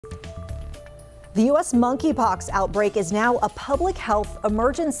The U.S. monkeypox outbreak is now a public health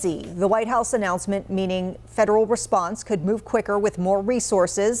emergency. The White House announcement meaning federal response could move quicker with more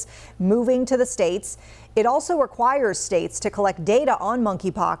resources moving to the states. It also requires states to collect data on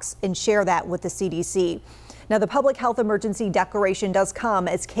monkeypox and share that with the CDC. Now, the public health emergency declaration does come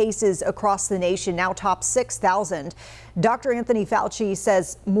as cases across the nation now top 6,000. Dr. Anthony Fauci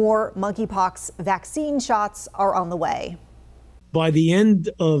says more monkeypox vaccine shots are on the way. By the end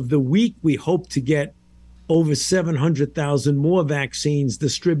of the week, we hope to get over 700,000 more vaccines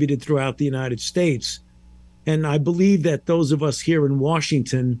distributed throughout the United States. And I believe that those of us here in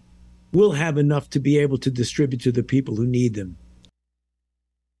Washington will have enough to be able to distribute to the people who need them.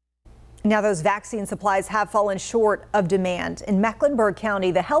 Now, those vaccine supplies have fallen short of demand. In Mecklenburg County,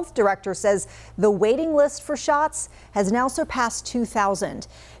 the health director says the waiting list for shots has now surpassed 2,000.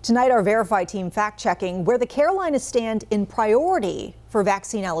 Tonight, our Verify team fact-checking where the Carolinas stand in priority for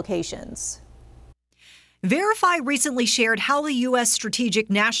vaccine allocations. Verify recently shared how the U.S. Strategic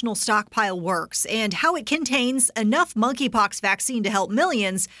National Stockpile works and how it contains enough monkeypox vaccine to help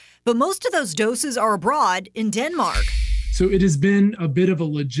millions, but most of those doses are abroad in Denmark. So it has been a bit of a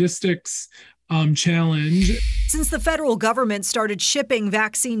logistics challenge. Since the federal government started shipping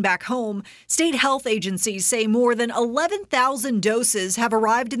vaccine back home, state health agencies say more than 11,000 doses have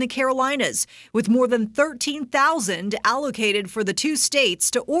arrived in the Carolinas, with more than 13,000 allocated for the two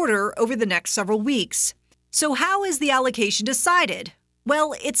states to order over the next several weeks. So how is the allocation decided?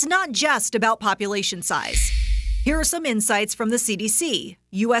 Well, it's not just about population size. Here are some insights from the CDC,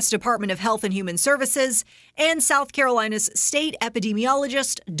 U.S. Department of Health and Human Services, and South Carolina's state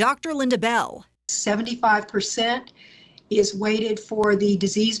epidemiologist, Dr. Linda Bell. 75% is weighted for the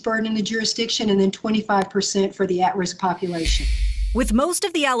disease burden in the jurisdiction, and then 25% for the at-risk population. With most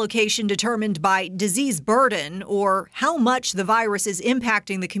of the allocation determined by disease burden, or how much the virus is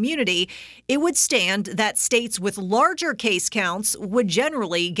impacting the community, it would stand that states with larger case counts would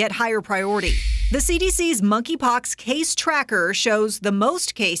generally get higher priority. The CDC's monkeypox case tracker shows the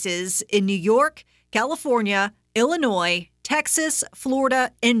most cases in New York, California, Illinois, Texas,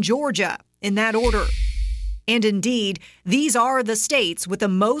 Florida, and Georgia, in that order. And indeed, these are the states with the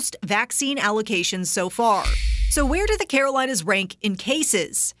most vaccine allocations so far. So where do the Carolinas rank in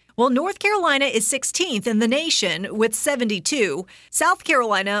cases? Well, North Carolina is 16th in the nation with 72. South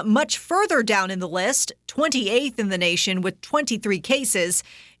Carolina much further down in the list, 28th in the nation with 23 cases,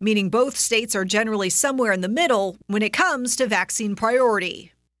 meaning both states are generally somewhere in the middle when it comes to vaccine priority.